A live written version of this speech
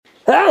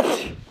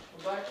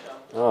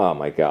Oh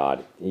my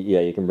God. Yeah,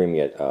 you can bring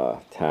me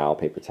a towel,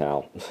 paper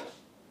towel.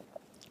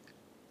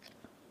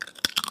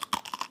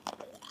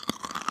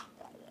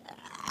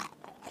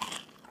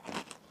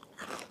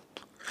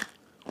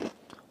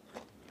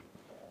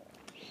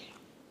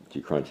 Did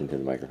you crunch into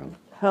the microphone?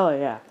 Hell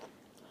yeah.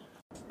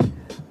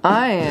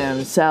 I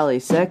am Sally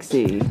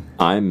Sexy.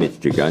 I'm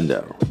Mitch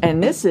Jagundo.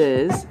 And this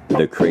is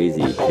The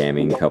Crazy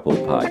Camming Couple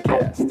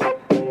Podcast.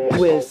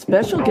 With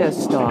special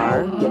guest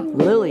star,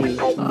 Lily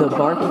the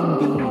Barking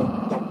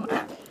Bean.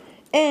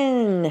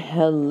 And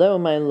hello,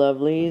 my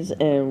lovelies,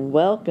 and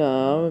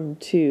welcome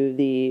to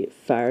the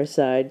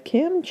Fireside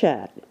Cam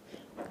Chat.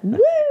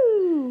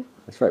 Woo!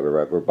 That's right.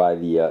 We're by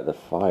the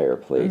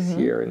fireplace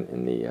here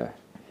in the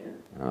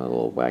our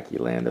little wacky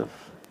land of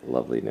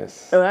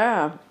loveliness.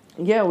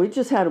 Yeah, we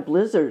just had a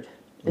blizzard.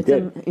 It's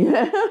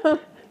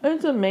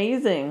it's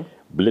amazing.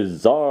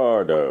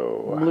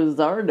 Blizzardo.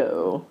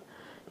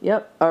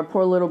 Yep, our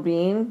poor little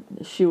bean,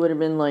 she would have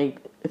been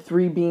like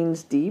 3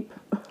 beans deep.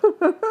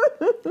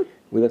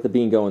 We let the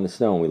bean go in the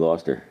snow and we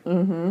lost her.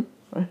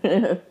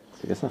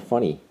 That's not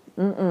funny.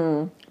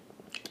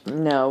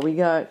 No, we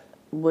got,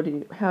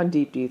 how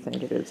deep do you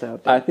think it is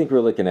out there? I think we're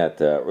looking at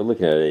at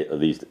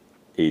least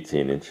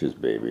 18 inches,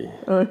 baby.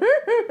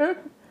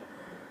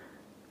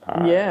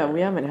 Yeah, we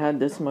haven't had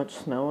this much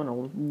snow in a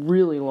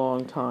really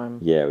long time.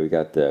 Yeah, we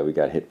got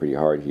hit pretty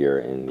hard here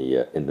in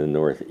the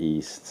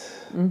northeast,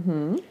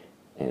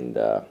 and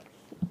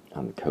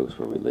on the coast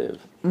where we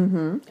live.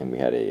 And we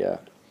had a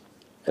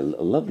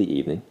lovely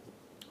evening.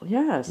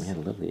 Yes. We had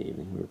a lovely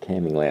evening. We were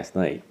camming last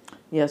night.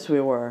 Yes, we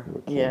were.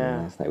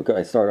 Last night.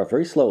 I started off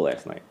very slow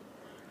last night.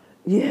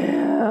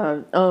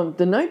 Yeah.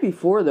 The night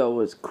before though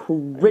was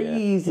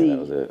crazy. Yeah,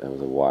 that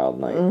was a wild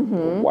night.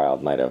 A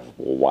wild night of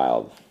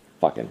wild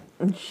fucking.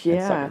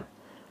 Yeah.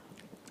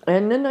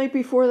 And the night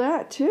before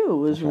that too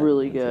was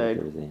really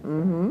good.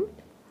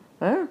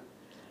 Yeah.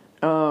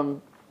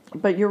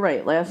 But you're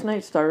right. Last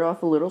night started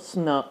off a little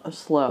slow.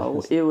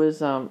 It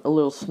was a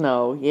little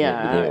snow.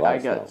 Yeah,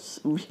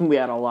 we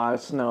had a lot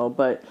of snow,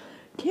 but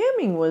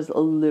camming was a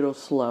little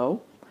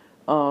slow.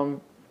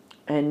 And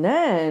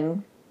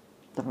then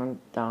dun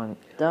dun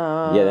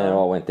dun. Yeah, then it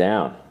all went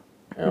down.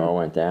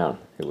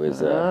 It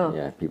was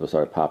people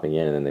started popping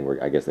in, and then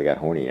I guess they got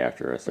horny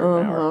after a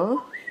certain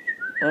hour.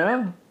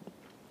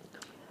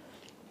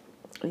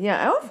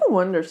 Yeah, I often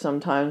wonder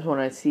sometimes when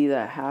I see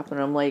that happen.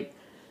 I'm like,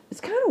 it's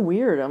kind of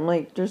weird. I'm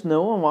like, there's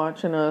no one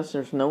watching us.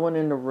 There's no one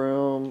in the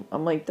room.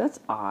 I'm like, that's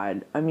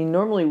odd. I mean,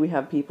 normally we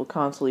have people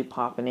constantly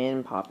popping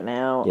in, popping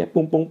out. Yeah,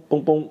 boom, boom,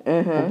 boom, boom,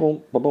 boom,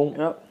 boom, boom, boom.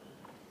 Yep.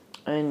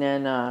 And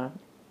then,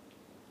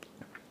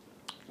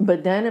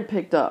 but then it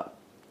picked up,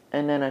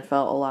 and then I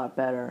felt a lot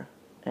better.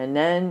 And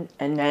then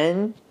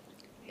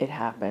it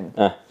happened.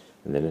 And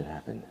then it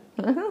happened.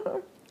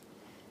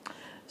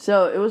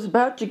 So it was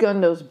about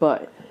Jagundo's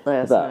butt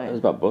last night. It was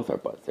about both our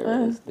butts there.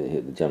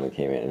 The gentleman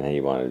came in and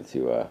he wanted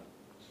to... Well,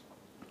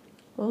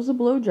 it was a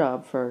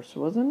blowjob first,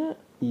 wasn't it?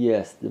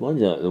 Yes, the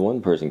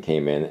one person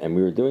came in and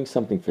we were doing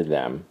something for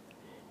them.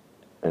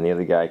 And the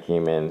other guy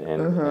came in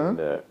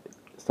and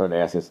started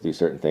asking us to do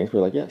certain things. We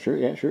were like, yeah, sure.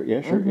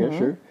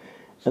 And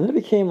then it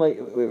became like...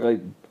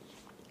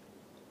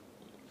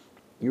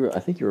 I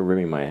think you were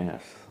rimming my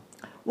ass.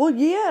 Well,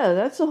 yeah,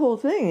 that's the whole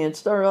thing. It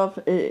started off,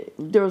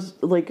 there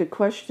was like a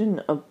question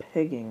of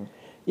pegging.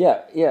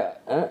 Yeah.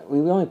 We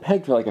only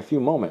pegged for like a few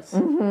moments.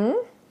 And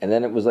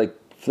then it was like,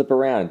 flip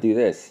around and do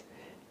this.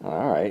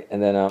 All right.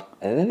 And then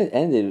it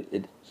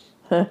ended.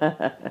 All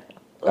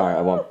right,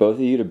 I want both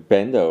of you to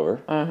bend over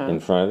in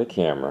front of the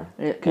camera.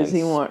 Because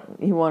he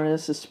wanted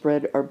us to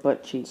spread our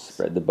butt cheeks.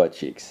 Spread the butt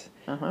cheeks.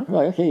 I'm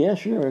like, okay, yeah,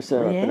 sure.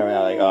 So I'm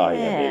like, oh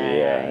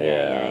yeah,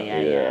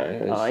 baby,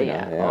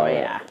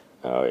 yeah.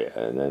 Oh yeah,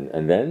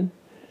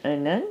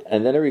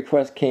 and then a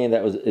request came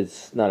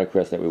it's not a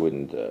request that we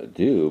wouldn't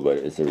do, but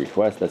it's a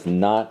request that's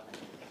not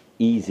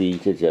easy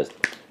to just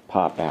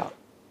pop out.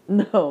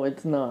 No,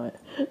 it's not.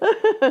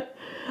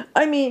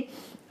 I mean,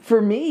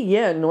 for me,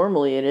 yeah,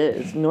 normally it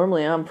is.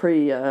 Normally I'm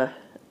pretty,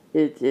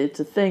 it's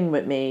a thing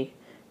with me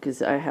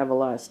because I have a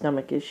lot of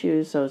stomach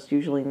issues, so it's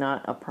usually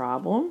not a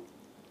problem.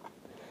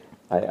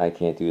 I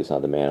can't do this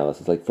on demand unless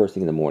it's like first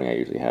thing in the morning. I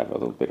usually have a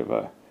little bit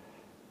of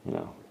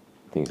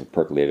things have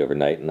percolated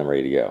overnight and I'm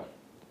ready to go.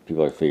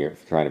 People are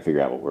trying to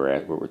figure out what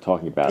we're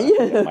talking about.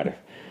 Yeah. Might have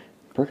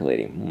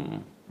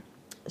percolating.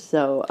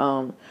 So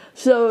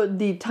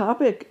the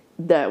topic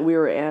that we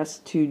were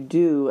asked to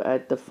do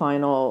at the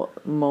final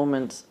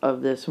moments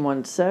of this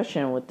one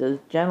session with this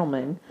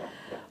gentleman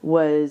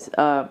was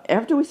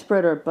after we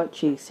spread our butt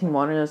cheeks, he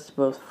wanted us to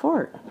both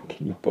fart.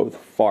 Can you both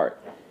fart?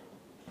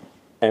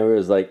 And it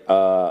was like,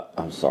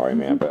 I'm sorry,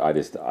 man, but I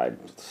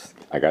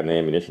got no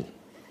ammunition.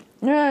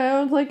 Yeah,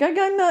 I was like, I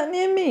got nothing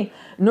in me.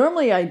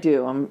 Normally I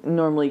do. I'm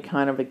normally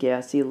kind of a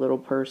gassy little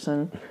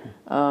person.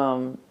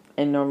 And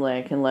normally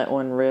I can let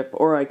one rip.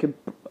 Or I could,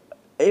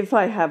 if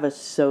I have a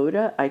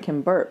soda, I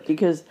can burp.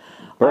 Because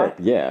burp,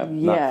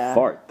 not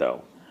fart,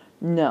 though.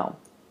 No,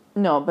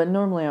 but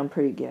normally I'm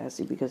pretty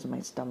gassy because of my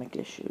stomach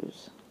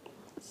issues.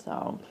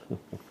 So,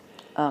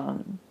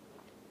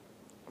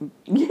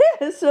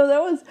 Yeah, so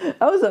that was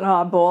an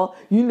oddball.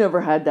 You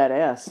never had that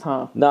asked,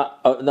 huh? No,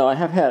 I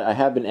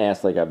have been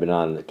asked, like I've been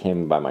on,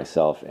 came by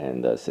myself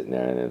and sitting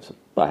there, and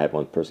I had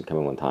one person come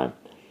in one time,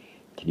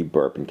 can you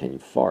burp and can you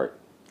fart?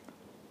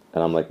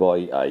 And I'm like, well,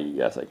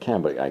 yes, I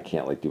can, but I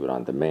can't like do it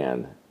on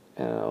demand.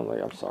 And I'm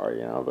like, I'm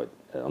sorry, but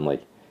I'm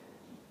like,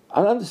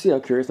 I'm just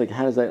curious, like,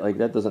 how does that, like,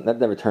 that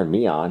never turned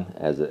me on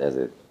as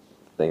a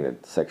thing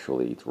that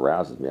sexually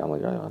rouses me. I'm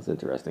like, oh, that's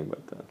interesting,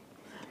 but.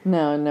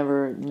 No, I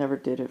never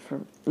did it for,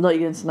 like,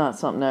 it's not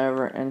something that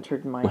ever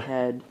entered my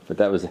head. But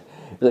it was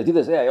like, do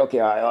this, yeah, okay,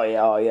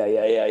 oh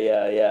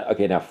yeah.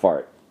 Okay, now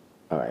fart.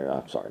 All right,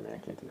 I'm sorry, man, I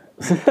can't do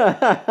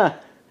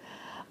that.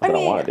 I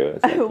don't want to do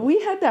it. Like, we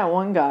had that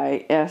one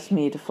guy ask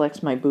me to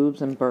flex my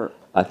boobs and burp.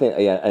 I think,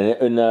 yeah,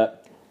 and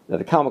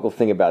the comical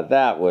thing about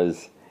that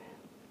was,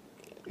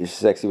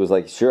 Sexy was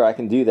like, sure, I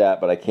can do that,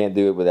 but I can't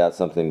do it without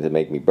something to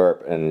make me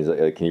burp. And he's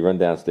like, can you run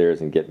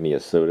downstairs and get me a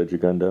soda,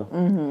 Jagundo?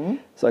 Mm-hmm.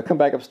 So I come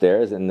back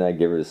upstairs and I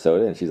give her the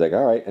soda, and she's like,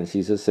 all right. And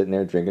she's just sitting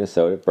there drinking a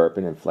soda,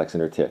 burping, and flexing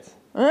her tits.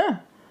 I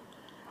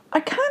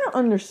kind of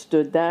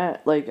understood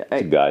that. Like, it's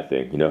a guy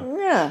thing,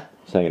 Yeah.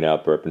 Just hanging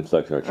out, burping,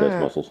 flexing our chest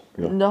muscles.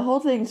 The whole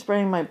thing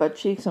spraying my butt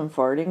cheeks and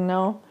farting,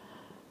 though,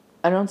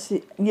 I don't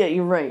see. Yeah,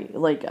 you're right.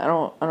 Like, I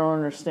don't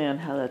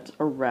understand how that's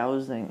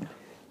arousing.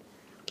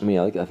 I mean,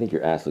 I think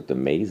your ass looked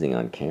amazing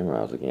on camera.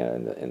 I was looking at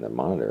it in the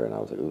monitor, and I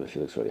was like, ooh, she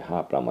looks really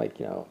hot. But I'm like,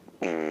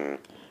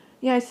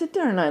 Yeah, I sit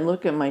there and I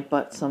look at my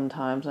butt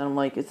sometimes, and I'm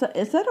like, is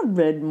that a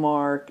red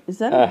mark? Is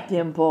that a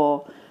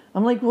dimple?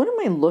 I'm like, what am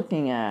I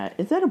looking at?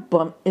 Is that a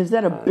bump? Is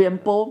that a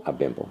bimple? A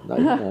bimple. No,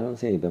 I don't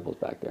see any dimples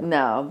back there.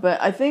 No,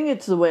 but I think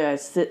it's the way I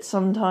sit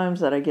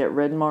sometimes that I get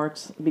red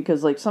marks,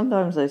 because like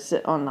sometimes I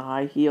sit on the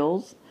high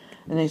heels,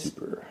 and they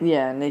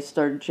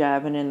start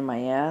jabbing into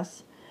my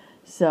ass.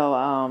 So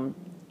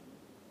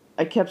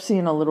I kept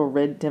seeing a little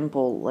red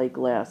dimple like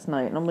last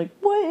night, and I'm like,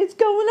 what is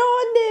going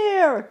on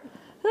there?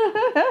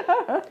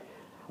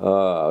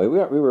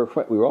 We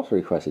were also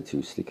requested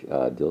to stick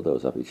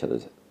dildos up each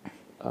other's.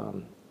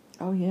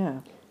 Oh yeah.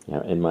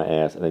 Yeah, in my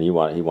ass, and then he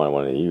wanted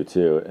one of you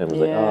too, and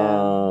was like,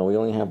 oh, we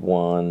only have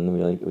one.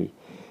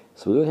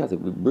 So we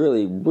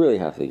really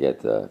have to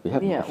get we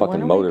have a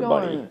fucking motor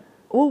bunny.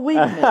 Well, wait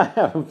a minute.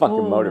 A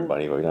fucking motor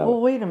bunny.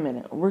 Wait a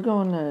minute. We're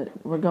going to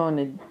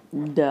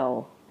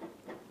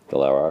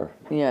Delaware.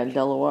 Yeah,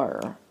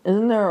 Delaware.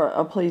 Isn't there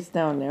a place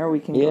down there we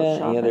can go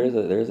shopping? Yeah,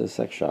 there's a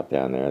sex shop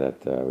down there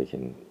that we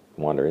can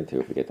wander into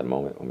if we get the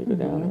moment when we go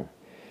down there.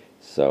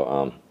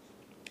 So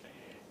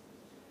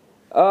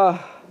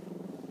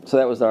so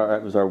that was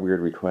our weird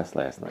request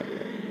last night,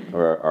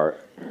 or our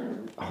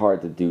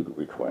hard to do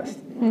request.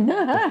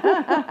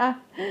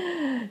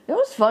 It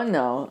was fun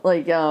though.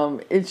 Like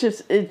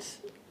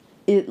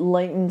it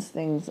lightens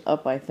things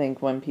up, I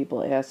think, when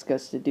people ask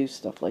us to do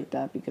stuff like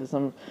that, because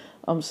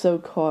I'm so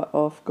caught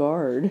off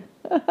guard.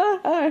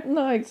 I'm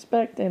not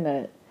expecting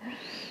it.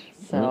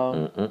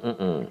 So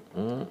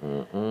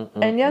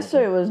and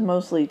yesterday was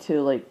mostly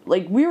too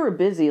like we were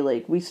busy.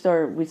 Like we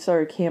started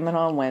camming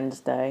on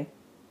Wednesday.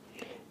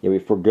 Yeah, we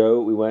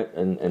went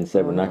and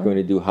said we're not going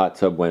to do hot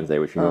tub Wednesday,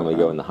 which we normally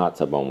go in the hot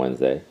tub on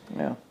Wednesday.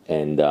 Yeah.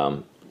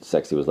 And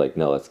Sexy was like,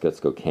 no, let's go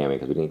camming,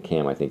 because we didn't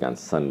cam, I think, on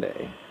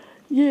Sunday.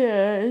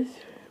 Yeah,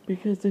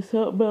 because there's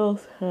something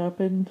else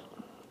happened.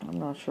 I'm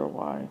not sure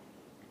why.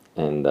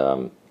 And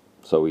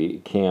so we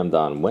cammed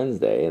on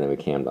Wednesday, and then we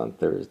cammed on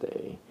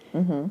Thursday.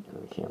 Mm-hmm. And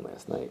then we cammed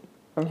last night.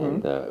 Mm-hmm.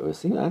 And it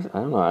was, I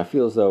don't know, I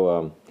feel as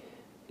though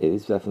it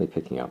is definitely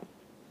picking up.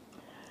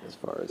 As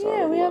far as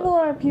we have a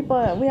lot of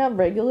people. We have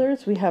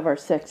regulars. We have our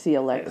sexy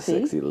Alexi.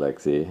 Sexy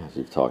Alexi, as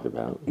we've talked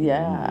about.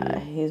 Yeah,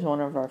 he's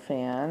one of our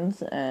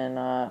fans,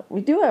 and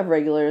we do have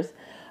regulars.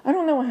 I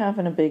don't know what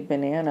happened to Big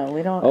Banana.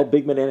 We don't. Oh,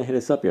 Big Banana hit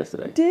us up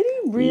yesterday. Did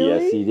he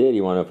really? Yes, he did.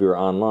 You want to know if we were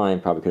online?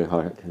 Probably could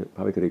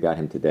have got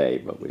him today,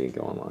 but we didn't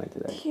go online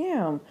today.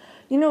 Damn.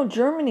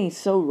 Germany's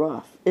so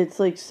rough. It's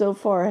like so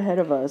far ahead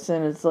of us,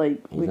 and it's like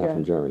he's not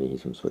from Germany.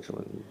 He's from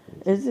Switzerland.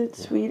 Is it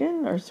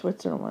Sweden or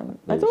Switzerland?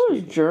 I thought it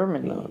was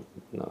Germany.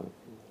 No,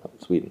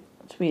 Sweden.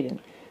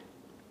 Sweden.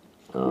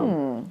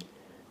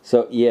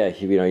 So yeah,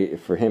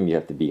 for him, you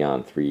have to be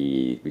on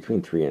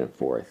between 3 and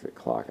 4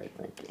 o'clock, I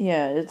think.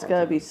 Yeah, it's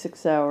got to be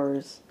 6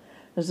 hours.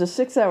 There's a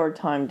 6-hour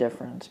time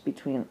difference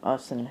between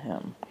us and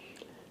him.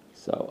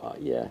 So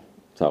yeah,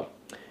 so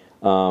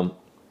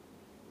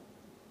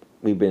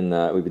we've been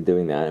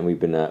doing that, and we've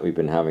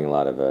been having a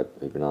lot of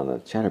we've been on the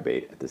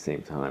Chatterbait at the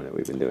same time that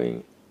we've been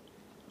doing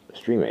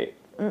Streamate.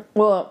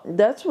 Well,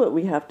 that's what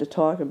we have to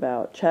talk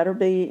about.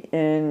 Chatterbait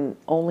and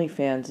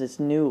OnlyFans is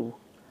new.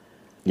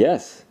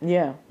 Yes.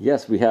 Yeah.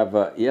 Yes, we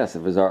have. Yes,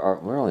 it was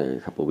we're only a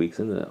couple of weeks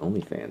into the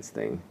OnlyFans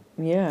thing.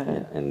 Yeah.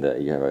 And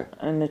you have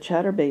and the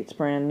Chatterbait's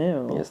brand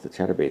new. Yes, the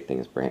Chatterbait thing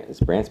is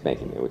brand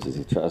spanking new, which is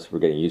us. We're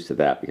getting used to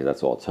that because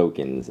that's all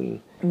tokens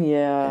and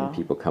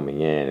people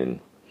coming in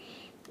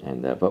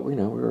and but we're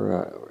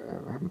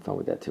having fun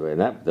with that too.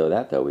 And that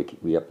though we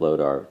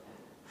upload our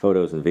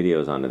photos and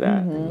videos onto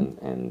that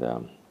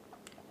and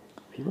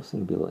people seem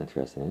to be a little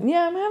interested in it.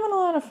 Yeah, I'm having a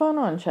lot of fun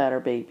on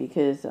Chatterbait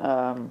because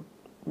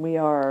we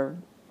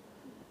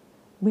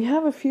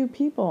have a few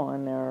people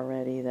on there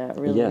already that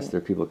really. Yes, there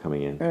are people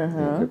coming in.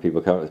 There are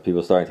people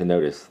starting to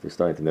notice. They're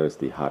starting to notice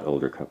the hot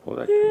older couple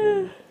that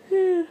come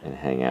in and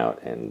hang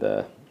out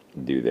and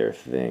do their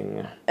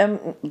thing.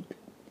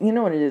 You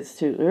know what it is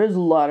too. There's a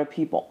lot of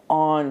people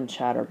on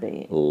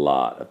Chatterbait. A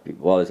lot of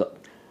people. Well,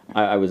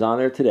 I was on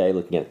there today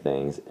looking at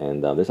things,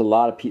 and there's a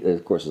lot of people.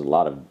 Of course, there's a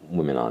lot of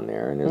women on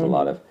there, and there's a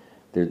lot of.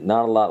 There's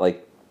not a lot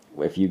like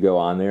if you go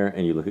on there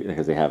and you look at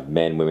because they have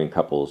men, women,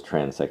 couples,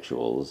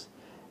 transsexuals.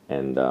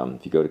 And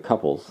if you go to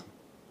couples,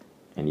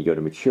 and you go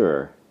to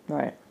mature,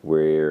 right,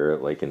 we're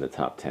like in the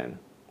top 10,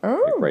 like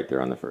right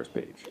there on the first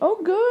page.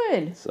 Oh,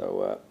 good.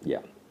 So yeah,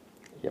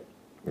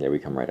 we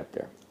come right up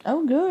there.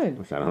 Oh, good.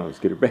 Which I don't know if it's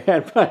good or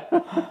bad, but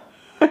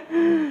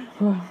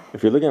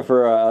if you're looking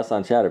for us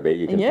on Chatterbait,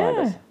 you can find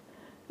us.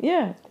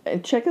 Yeah,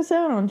 check us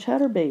out on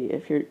Chatterbait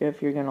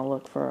if you're gonna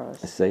look for us.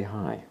 Say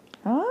hi.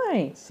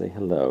 Hi. Say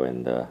hello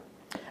and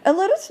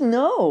let us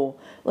know.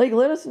 Like,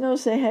 let us know.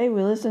 Say, hey,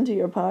 we listened to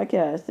your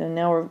podcast, and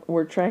now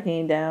we're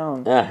tracking you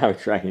down. We're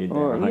tracking you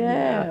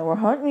down. We're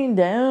hunting you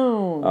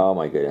down. Oh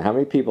my goodness! How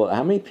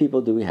many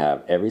people do we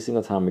have every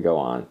single time we go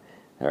on?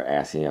 They're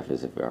asking us,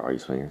 "Are you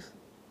swingers?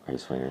 Are you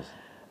swingers?"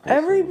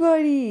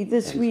 Everybody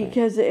this week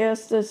has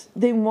asked us.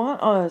 They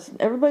want us.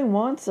 Everybody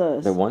wants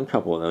us. The one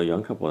couple, the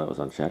young couple that was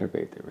on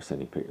Chatterbait, they were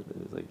sending pictures.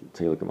 It was like,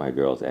 take a look at my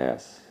girl's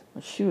ass.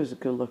 She was a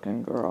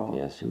good-looking girl.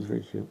 Yeah, she was very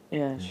cute.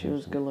 Yeah, she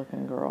was a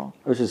good-looking girl.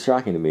 Which is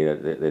shocking to me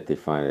that they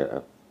find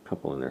a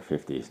couple in their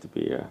 50s to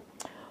be.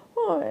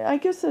 Well, I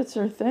guess that's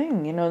their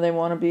thing. You know, they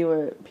want to be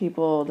with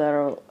people that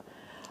are.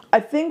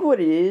 I think what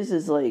it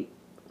is like.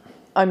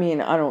 I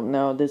mean, I don't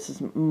know. This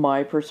is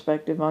my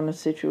perspective on the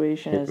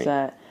situation. Is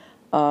that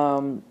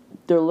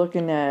they're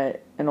looking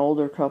at an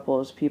older couple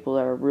as people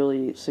that are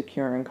really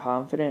secure and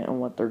confident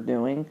in what they're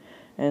doing,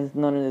 and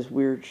none of this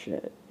weird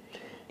shit.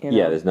 You know?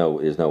 Yeah, there's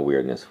no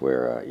weirdness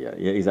where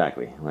yeah,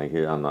 exactly. Like,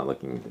 I'm not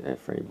looking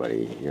for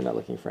anybody. You're not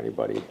looking for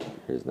anybody.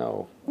 There's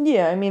no.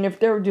 Yeah, I mean, if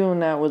they were doing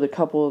that with a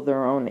couple of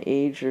their own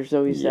age, there's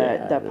always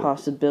that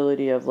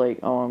possibility of like,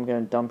 oh, I'm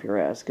gonna dump your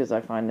ass because I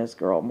find this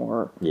girl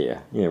more. Yeah,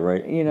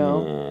 right. You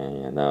know.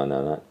 Yeah,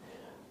 no.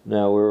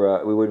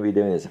 No, we wouldn't be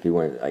doing this if we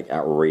weren't like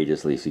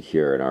outrageously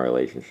secure in our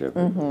relationship.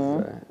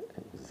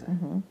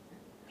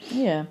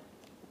 Yeah.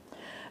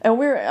 And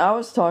I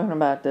was talking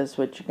about this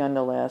with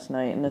Jagundo last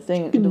night, and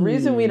the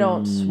reason we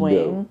don't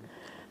swing,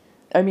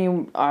 I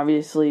mean,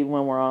 obviously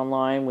when we're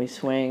online, we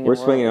swing. We're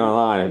swinging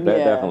online,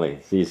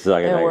 definitely. She's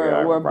sucking. And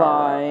we're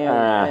bi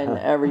and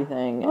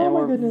everything, and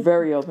we're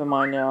very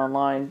open-minded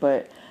online,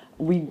 but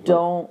we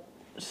don't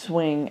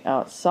swing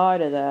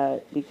outside of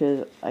that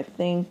because I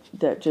think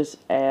that just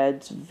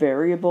adds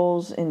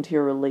variables into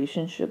your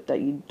relationship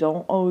that you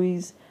don't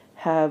always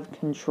have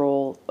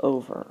control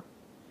over.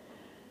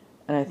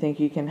 And I think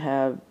you can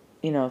have,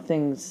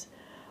 things.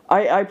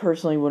 I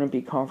personally wouldn't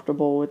be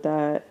comfortable with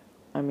that.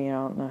 I mean, I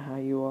don't know how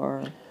you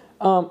are.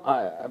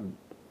 I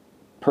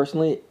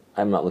personally,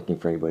 I'm not looking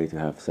for anybody to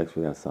have sex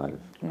with outside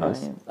of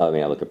us. I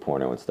mean, I look at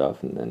porno and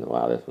stuff, and then,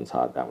 wow, this one's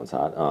hot, that one's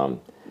hot.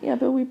 Yeah,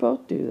 but we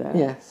both do that.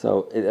 Yeah,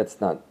 so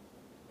that's not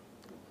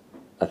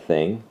a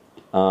thing.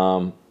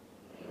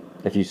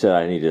 If you said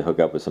I need to hook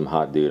up with some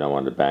hot dude, I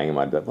wanted to bang him,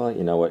 I'd be like, well,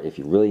 you know what? If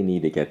you really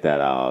need to get that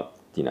out,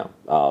 I'm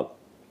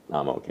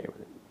okay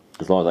with it.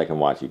 As long as I can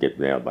watch you get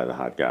nailed by the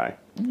hot guy.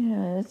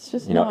 Yeah, it's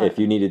just if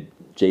you needed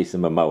Jason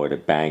Momoa to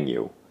bang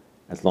you,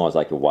 as long as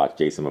I could watch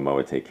Jason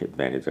Momoa take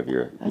advantage of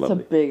your That's a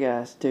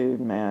big-ass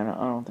dude, man. I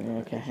don't think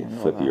I can handle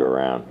that. Flip you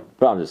around.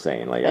 But I'm just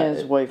saying, like... And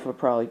his wife would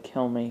probably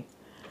kill me.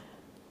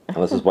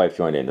 Unless his wife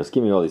joined in. Just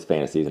give me all these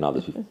fantasies and I'll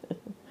just be...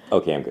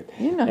 Okay, I'm good.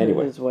 You know who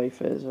his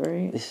wife is,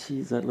 right?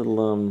 She's that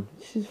little,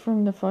 She's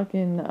from the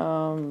fucking,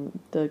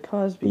 the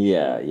Cosby show.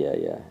 Yeah.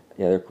 Yeah,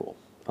 they're cool.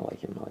 I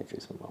like him. I like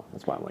Jason Momoa.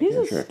 That's why I'm like... He's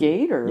a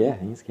skater. Yeah,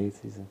 he skates.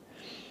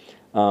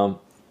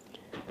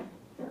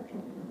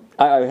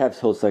 I would have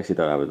told Sexy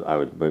that I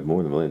would be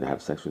more than willing to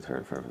have sex with her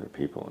in front of other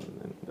people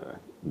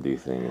and do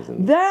things.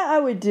 And that I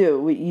would do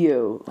with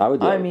you. I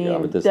would do I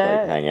would just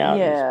hang out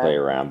and just play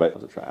around.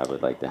 But I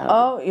would like to have...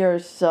 Oh, you're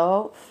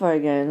so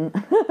friggin'...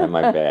 Am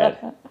I bad?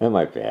 I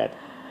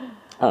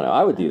don't know.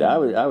 I would do that.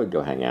 I would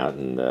go hang out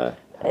and have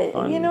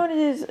fun. You know what it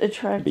is?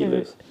 Be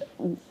loose.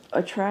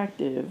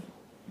 Attractive.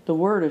 The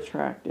word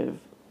attractive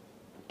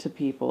to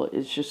people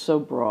is just so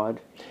broad.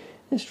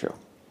 It's true.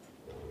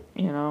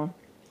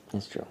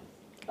 It's true.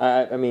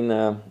 I don't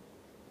know.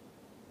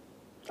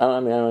 I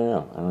don't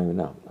even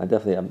know. I'm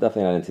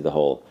definitely not into the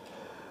whole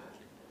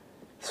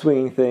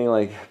swinging thing.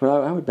 Like, but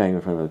I would bang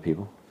in front of other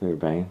people if they were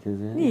banging.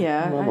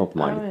 I'm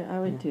open-minded. I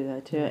would do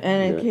that too.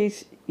 And in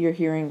case you're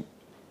hearing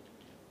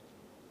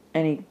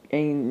any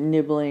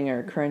nibbling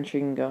or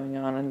crunching going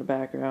on in the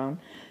background,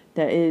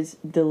 that is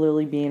the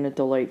Lily being a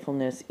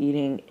delightfulness,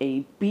 eating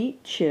a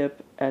beet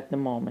chip at the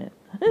moment.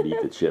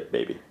 Beat the chip,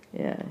 baby.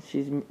 Yeah,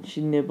 she's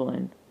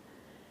nibbling.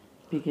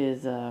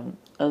 Because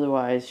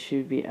otherwise she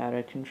would be out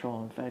of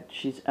control. In fact,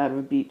 she's out of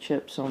a beet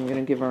chip, so I'm going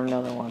to give her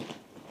another one.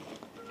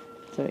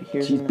 So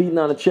here's she's beating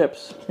on the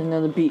chips.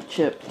 Another beet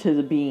chip to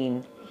the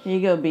bean. Here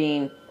you go,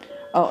 bean.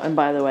 Oh, and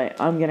by the way,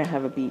 I'm going to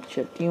have a beet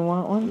chip. Do you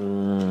want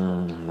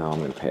one? No, I'm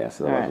going to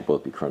pass. Otherwise, we'll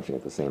both be crunching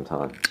at the same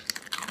time.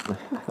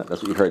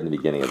 That's what you heard in the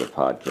beginning of the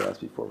podcast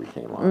before we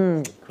came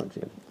on.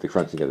 The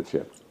crunching of the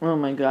chip. Oh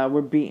my God,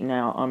 we're beating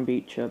out on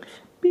beet chips.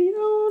 Beat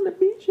on the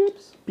beet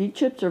chips. Beet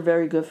chips are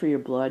very good for your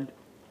blood.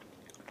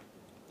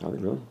 Are they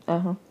really?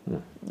 Uh-huh.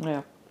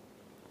 Yeah.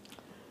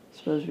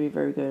 Supposed to be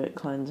very good at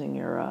cleansing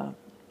your, I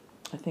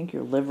think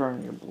your liver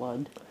and your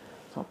blood.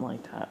 Something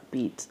like that.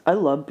 Beets. I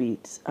love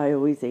beets. I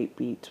always ate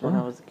beets when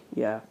I was,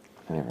 yeah.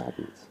 I never had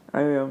beets.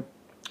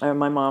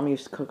 My mom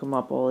used to cook them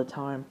up all the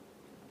time.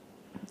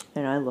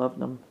 And I loved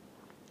them.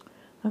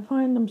 I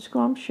find them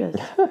scrumptious.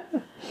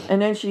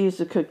 And then she used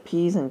to cook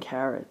peas and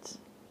carrots.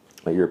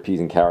 Like you're a peas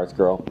and carrots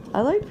girl?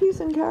 I like peas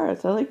and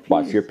carrots. I like peas.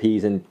 Watch your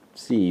P's and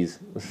C's.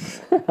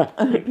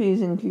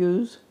 Peas and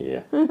Q's.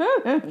 Yeah.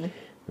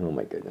 Oh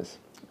my goodness.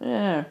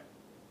 Yeah.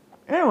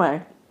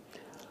 Anyway.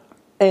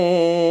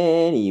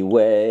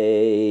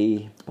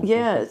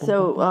 Yeah,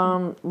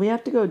 so we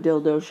have to go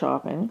dildo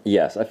shopping.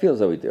 Yes, I feel as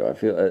though we do. I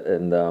feel,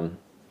 and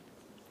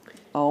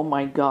oh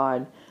my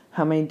God.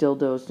 How many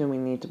dildos do we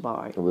need to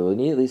buy? we will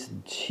need at least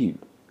 2.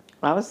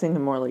 I was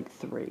thinking more like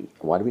 3.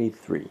 Why do we need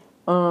 3?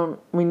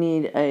 We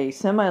need a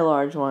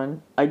semi-large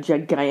one, a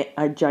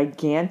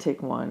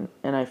gigantic one,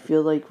 and I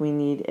feel like we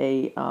need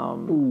a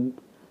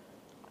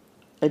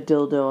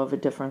dildo of a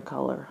different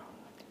color.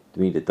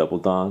 Do we need a double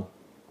dong?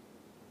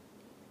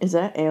 Is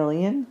that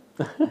alien?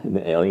 An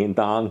alien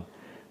dong?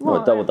 Well,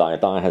 No, a double dong. A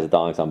dong has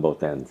dongs on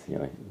both ends. You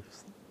know.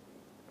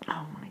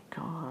 Oh my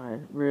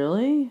God!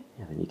 Really?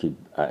 Yeah, then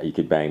you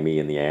could bang me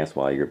in the ass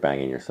while you're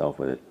banging yourself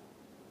with it.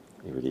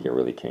 We could get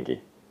really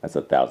kinky. That's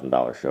a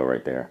 $1,000 show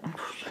right there.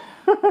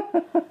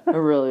 It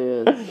really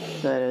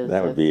is.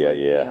 That would be that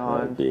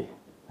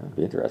would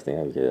be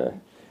interesting. We could,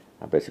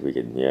 I bet you we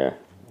could. Yeah.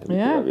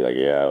 I'd be like,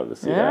 yeah, I'd love to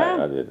see that.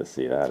 I'd love to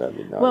see that. That'd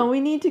be naughty. Well, we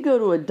need to go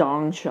to a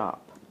dong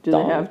shop. Do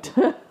they have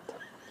to?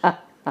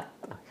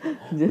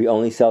 We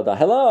only sell dongs.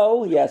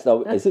 Hello? Yes.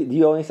 No. Do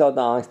you only sell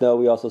dongs? No,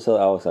 we also sell.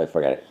 Oh, sorry,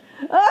 forget it.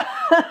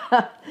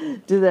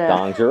 Do they?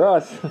 Dongs are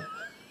us.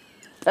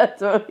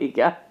 That's what we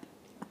got.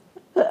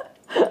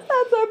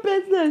 That's our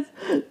business.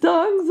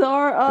 Dongs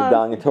are us. The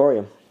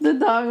Dongatorium. The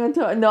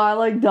Dongatorium. No, I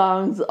like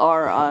dongs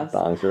are us.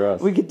 Dongs are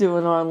us. We could do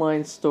an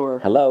online store.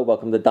 Hello,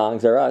 welcome to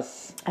Dongs are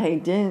us. Hey,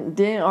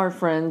 didn't our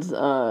friends,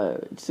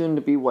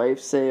 soon-to-be wife,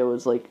 say it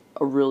was like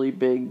a really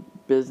big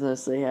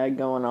business they had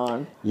going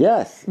on?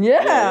 Yes.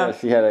 Yeah.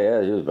 She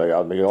had she was like,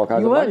 I'll make all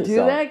kinds you of money. Want to do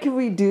that? Can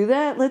we do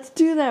that? Let's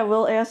do that.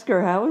 We'll ask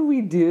her. How would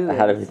we do this?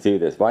 How do we do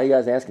this? Why are you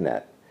guys asking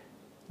that?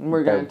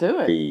 We're going to do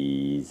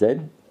it.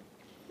 Said.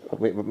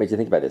 What made you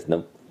think about this?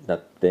 No,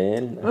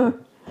 nothing.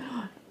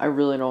 I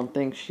really don't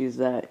think she's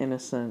that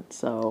innocent,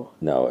 so...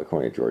 No,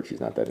 according to George,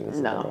 she's not that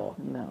innocent at all.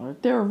 No.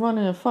 If they were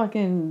running a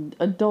fucking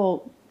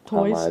adult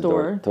toy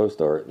store... Toy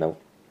store, no.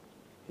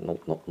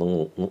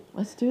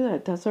 Let's do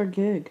that. That's our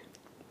gig.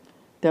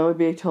 That would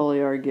be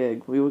totally our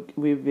gig.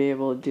 We'd be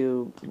able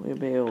to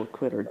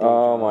quit our day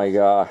Oh jobs. my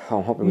God.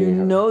 I'm hoping you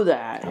know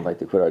that. I'd like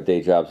to quit our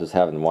day jobs just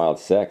having wild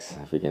sex.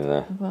 If we can...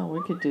 Well,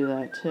 we could do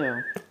that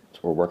too.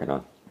 That's what we're working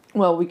on.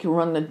 Well, we could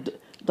run the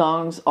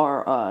Dongs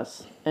Are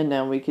Us, and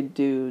then we could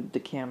do the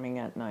camming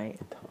at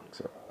night.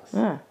 Dongs Are Us.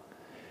 Yeah.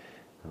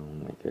 Oh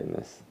my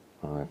goodness.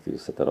 I'll have to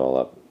set that all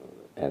up,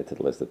 add it to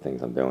the list of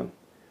things I'm doing.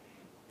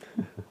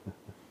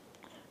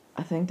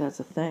 I think that's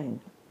a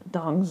thing.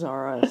 Dongs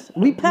Are Us.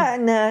 We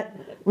patent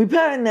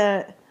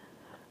that.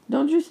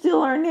 Don't you steal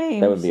our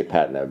names. That wouldn't be a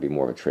patent. That would be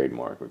more of a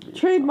trademark.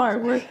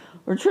 Trademark.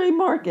 We're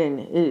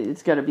trademarking.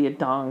 It's got to be a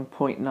dong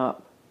pointing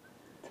up.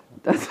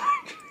 That's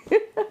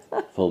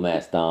Full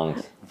mass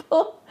dongs.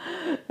 Oh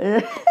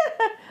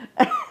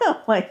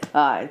my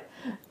God.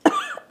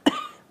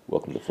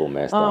 Welcome to Full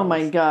Mass Dongs. Oh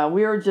my God.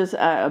 We were just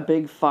at a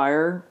big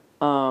fire.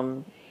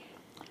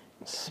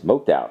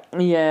 Smoked out.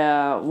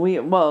 Yeah,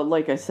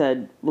 like I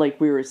said,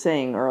 like we were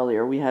saying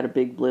earlier, we had a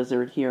big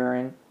blizzard here,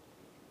 and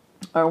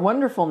our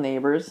wonderful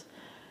neighbors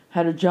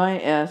had a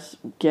giant ass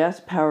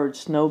gas-powered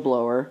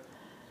snowblower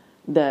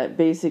that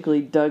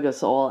basically dug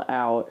us all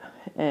out.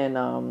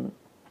 And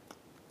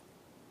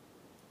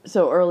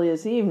so early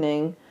this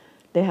evening,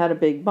 they had a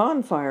big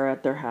bonfire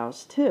at their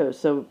house too.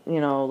 So,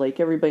 like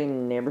everybody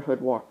in the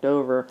neighborhood walked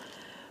over.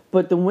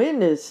 But the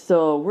wind is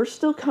we're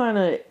still kind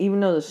of, even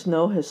though the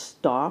snow has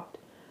stopped,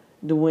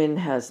 the wind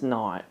has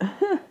not.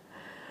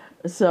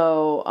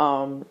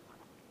 So,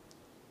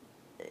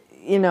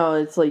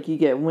 it's like you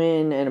get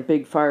wind and a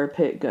big fire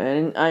pit.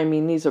 And I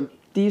mean, these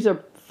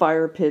are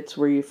fire pits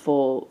where you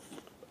throw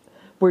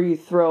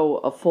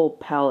a full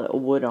pallet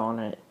of wood on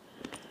it.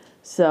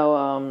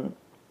 So,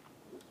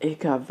 it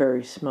got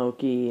very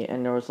smoky,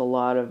 and there was a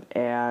lot of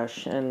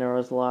ash, and there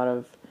was a lot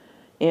of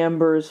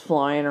ambers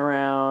flying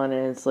around,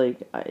 and it's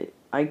like,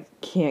 I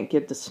can't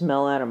get the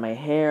smell out of my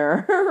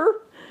hair.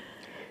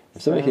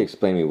 If somebody could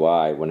explain me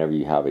why, whenever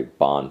you have a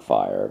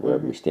bonfire,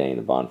 wherever you're standing in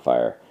the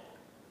bonfire,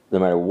 no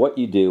matter what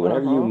you do,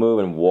 whenever you move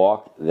and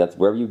walk, that's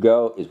wherever you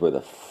go is where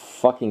the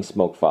fucking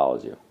smoke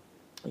follows you.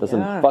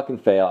 Doesn't fucking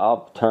fail.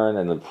 I'll turn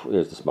and then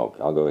there's the smoke.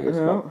 I'll go here,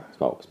 smoke.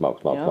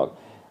 Yep.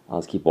 I'll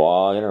just keep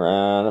walking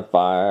around the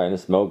fire, and the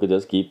smoke will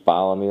just keep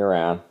following me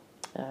around.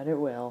 That it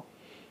will.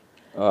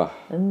 Ugh.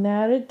 And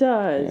that it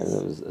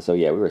does.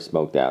 We were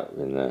smoked out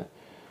in the.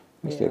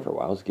 We stayed for a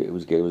while. It was good.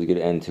 It was a good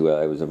end to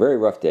it. It was a very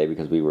rough day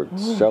because we were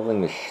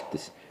shoveling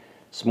this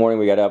morning.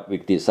 We got up. We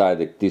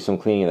decided to do some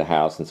cleaning of the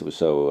house since it was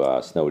so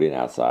snowed in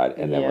outside,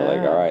 and then we're like,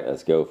 all right,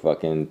 let's go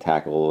fucking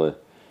tackle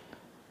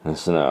the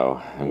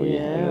snow, and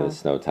the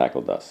snow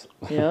tackled us.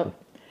 Yep.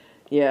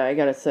 Yeah, I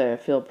gotta say, I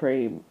feel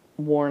pretty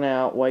worn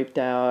out, wiped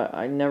out.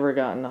 We never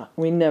got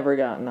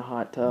in the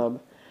hot tub.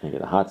 We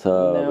got a hot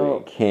tub. We got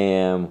a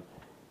cam.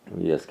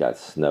 We just got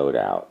snowed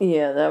out.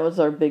 Yeah, that was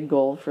our big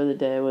goal for the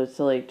day, was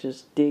to like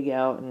just dig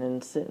out and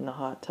then sit in the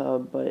hot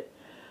tub. But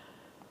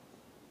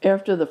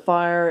after the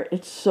fire,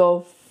 it's so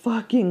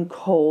fucking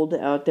cold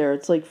out there.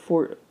 It's like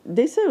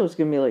they said it was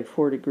gonna be like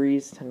 4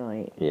 degrees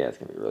tonight. Yeah, it's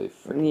gonna be really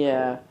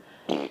freaking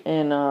cold.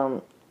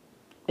 And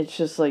it's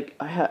just like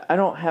I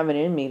don't have it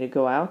in me to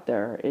go out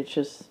there.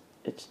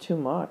 It's too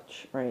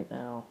much right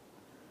now.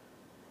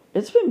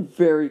 It's been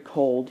very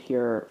cold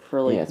here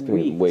for like it's been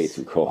weeks. Way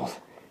too cold.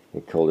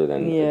 Colder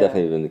than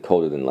definitely been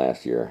colder than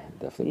last year.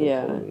 Definitely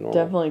been colder than normal.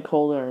 Definitely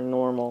colder than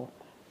normal.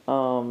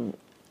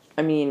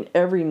 I mean,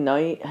 every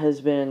night has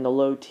been in the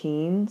low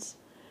teens,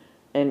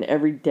 and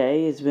every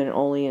day has been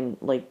only in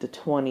like the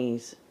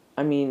 20s.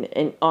 I mean,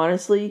 and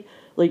honestly,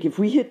 like if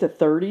we hit the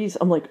 30s,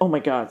 I'm like, oh my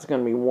god, it's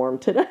gonna be warm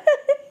today.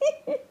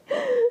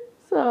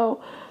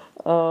 So,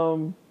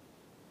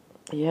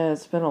 yeah,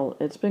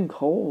 it's been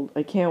cold.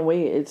 I can't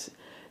wait.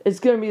 It's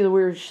gonna be the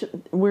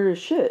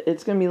weirdest shit.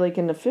 It's gonna be like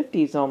in the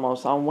 50s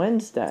almost on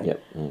Wednesday.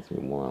 Yep, it's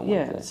gonna be more on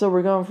Wednesday. Yeah, so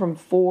we're going from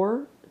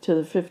 4 to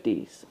the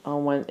 50s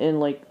in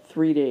like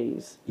 3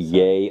 days. So.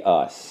 Yay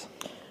us!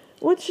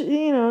 Which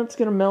it's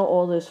gonna melt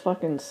all this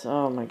fucking.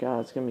 Oh my god,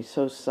 it's gonna be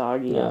so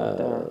soggy out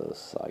there.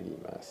 Soggy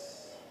mess.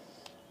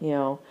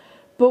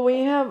 But when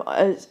you have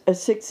a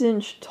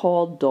 6-inch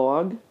tall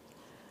dog,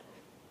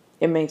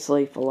 it makes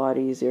life a lot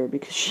easier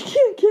because she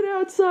can't get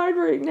outside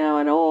right now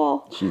at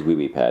all. She's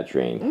wee-wee pad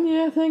trained.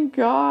 Yeah, thank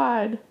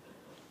God.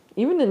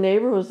 Even the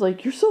neighbor was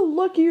like, "You're so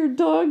lucky your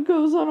dog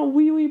goes on a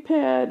wee-wee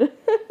pad."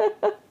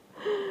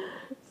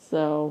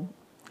 So.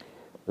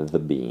 The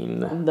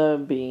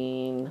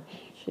bean.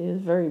 She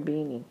is very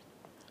beany.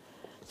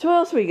 So what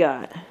else we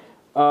got?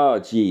 Oh,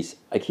 jeez.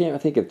 I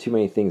can't think of too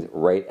many things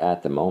right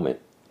at the moment.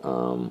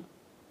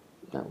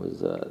 That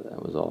was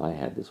all I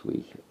had this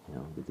week.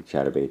 With the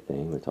chatterbait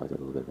thing, we talked a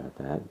little bit about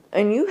that.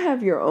 And you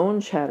have your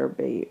own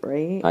chatterbait,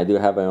 right? I do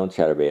have my own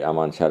chatterbait. I'm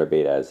on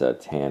chatterbait as a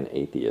tan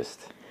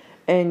atheist.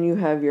 And you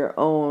have your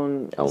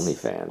own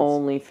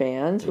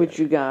OnlyFans, which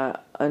you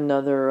got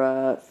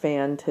another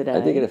fan today.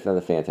 I did get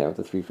another fan today with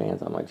the 3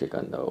 fans on my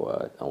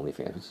Jagundo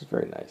OnlyFans, which is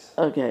very nice.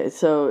 Okay,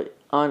 so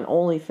on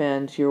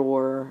OnlyFans,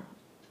 you're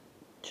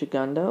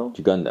Jagundo?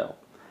 Jagundo.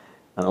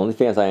 On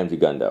OnlyFans, I am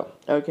Jagundo.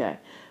 Okay.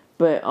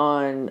 But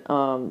on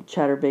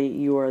Chatterbait,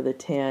 you are the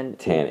tan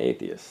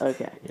atheist.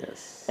 Okay.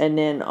 Yes. And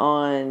then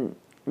on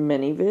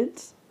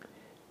ManyVids?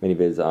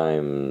 ManyVids,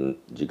 I'm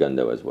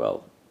Jagundo as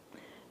well.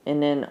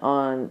 And then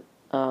on,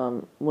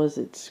 was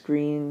it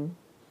Screen?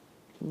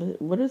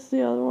 What is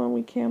the other one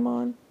we cam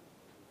on?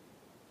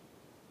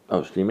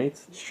 Oh,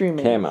 Streammates?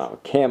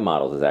 Streammates. Cam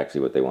models is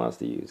actually what they want us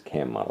to use.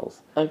 Cam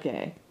models.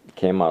 Okay.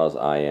 Cam models,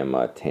 I am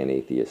a tan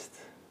atheist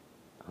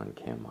on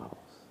cam models.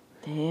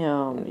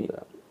 Damn. And,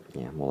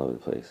 yeah, I'm all over the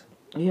place.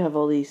 You have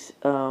all these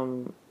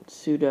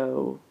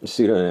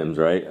pseudonyms,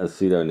 right?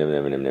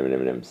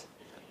 Pseudonyms.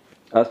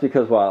 That's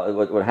because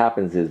what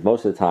happens is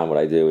most of the time what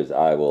I do is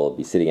I will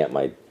be sitting at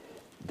my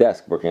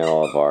desk working on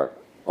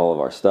all of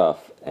our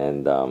stuff,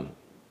 and I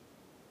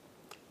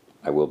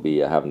will be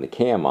having the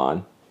cam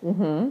on,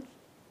 and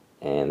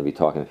I'll be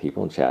talking to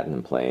people and chatting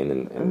and playing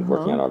and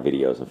working on our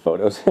videos and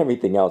photos and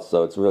everything else.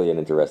 So it's really an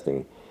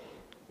interesting.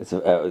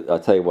 I'll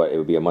tell you what, it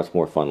would be a much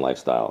more fun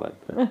lifestyle.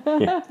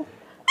 Yeah.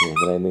 Yeah,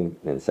 but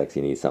then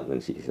Sexy needs something,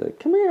 and she's like,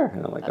 "Come here,"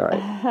 and I'm like, "All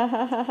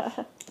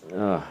right."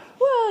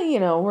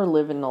 Well, we're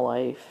living the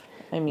life.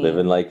 I mean,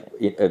 living like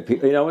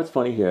what's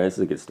funny here. This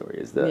is a good story.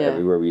 Is that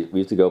everywhere we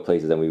used to go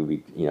places, and we would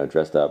be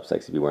dressed up,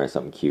 Sexy would be wearing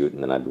something cute,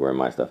 and then I'd be wearing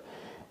my stuff,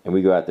 and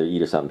we go out there eat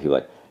or something. People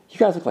are like, "You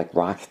guys look like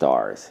rock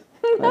stars."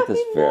 That's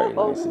just very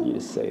nice of you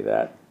to say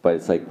that, but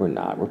it's like we're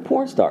not. We're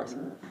porn stars.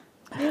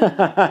 There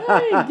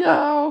you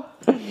go.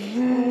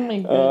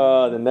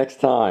 The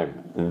next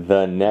time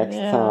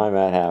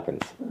that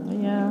happens.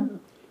 Yeah.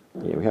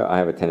 Yeah, I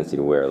have a tendency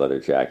to wear a leather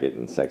jacket,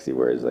 and Sexy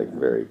wears like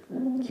very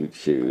cute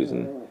shoes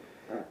and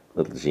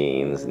little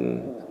jeans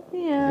and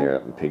hair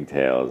up and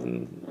pigtails,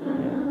 and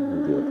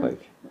what do you look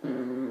like?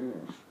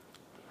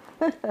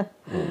 Oh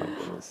my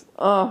goodness.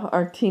 Oh,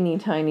 our teeny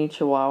tiny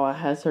Chihuahua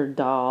has her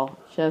doll.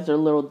 She has her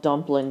little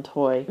dumpling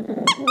toy.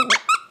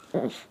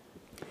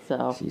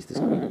 So she's the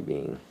queen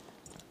being.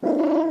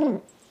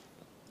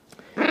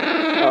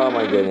 Oh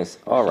my goodness!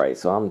 All right,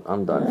 so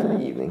I'm done for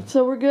the evening.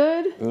 So we're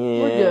good. Yeah,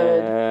 we're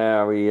good.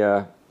 Are we?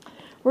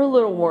 We're a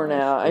little worn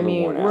out. I little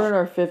mean, worn we're out. in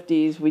our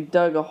 50s. We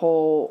dug a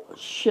whole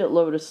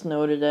shitload of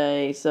snow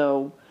today,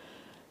 so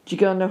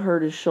Jagundo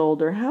hurt his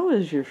shoulder. How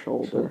is your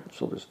shoulder?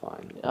 Shoulder's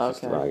fine. It's Okay.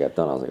 just when I got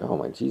done, I was like, oh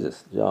my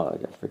Jesus, jaw, I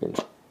got freaking.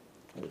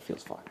 It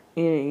feels fine.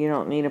 You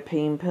don't need a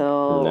pain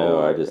pill.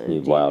 No, I just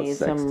need do you wild need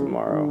sex some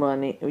tomorrow.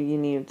 Money. You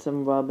need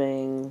some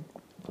rubbing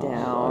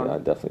down. I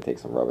definitely take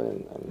some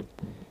rubbing and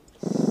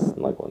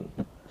snuggling.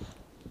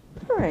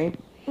 All right.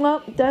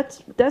 Well,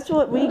 that's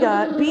what we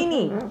got.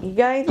 Beanie, you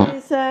guys want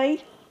to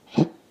say?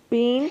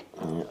 Bean?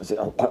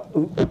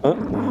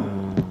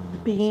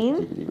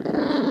 Bean?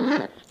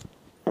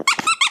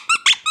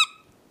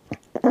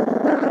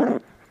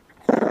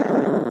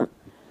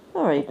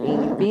 All right,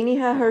 Beanie. Beanie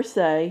had her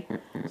say.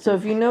 So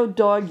if you know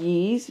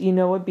doggies, you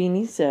know what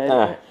Beanie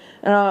said.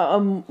 And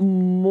I'm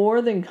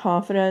more than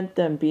confident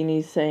that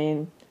Beanie's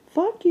saying,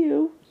 fuck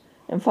you,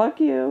 and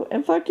fuck you,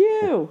 and fuck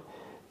you.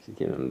 She's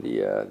giving him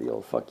the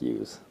old fuck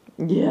yous.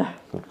 Yeah.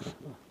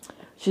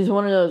 She's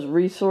one of those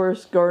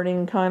resource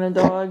guarding kind of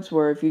dogs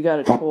where if you got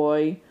a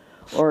toy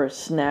or a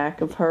snack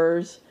of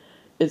hers,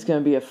 it's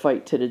going to be a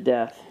fight to the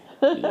death.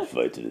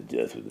 Fight to the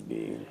death with a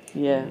bean.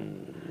 Yeah.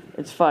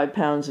 It's 5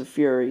 pounds of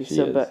fury,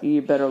 so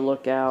you better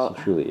look out.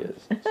 She truly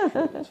is. She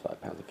truly is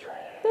 5 pounds of fury.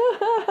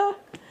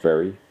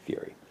 Very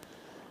fury.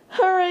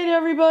 All right,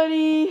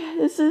 everybody.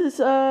 This is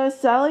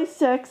Sally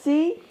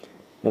Sexy.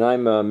 And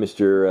I'm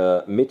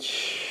Mr.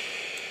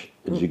 Mitch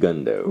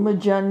Jagundo.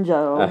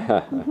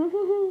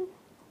 Majundo.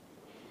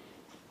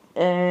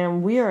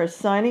 And we are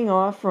signing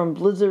off from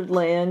Blizzard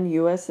Land,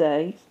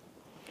 USA.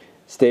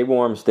 Stay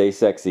warm, stay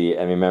sexy,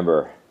 and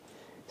remember,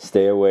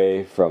 stay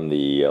away from the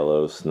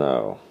yellow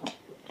snow.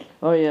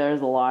 Oh, yeah,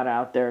 there's a lot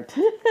out there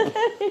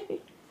today.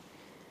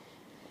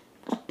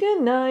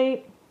 Good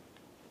night.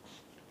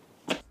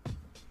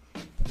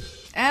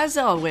 As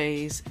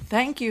always,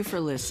 thank you for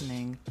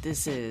listening.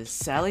 This is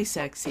Sally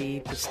Sexy,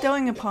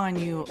 bestowing upon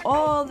you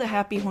all the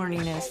happy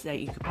horniness that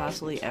you could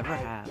possibly ever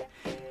have.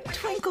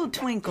 Twinkle,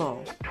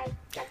 twinkle.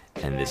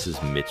 And this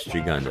is Mitch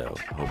Jagundo,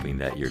 hoping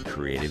that your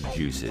creative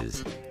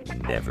juices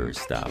never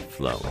stop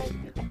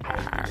flowing.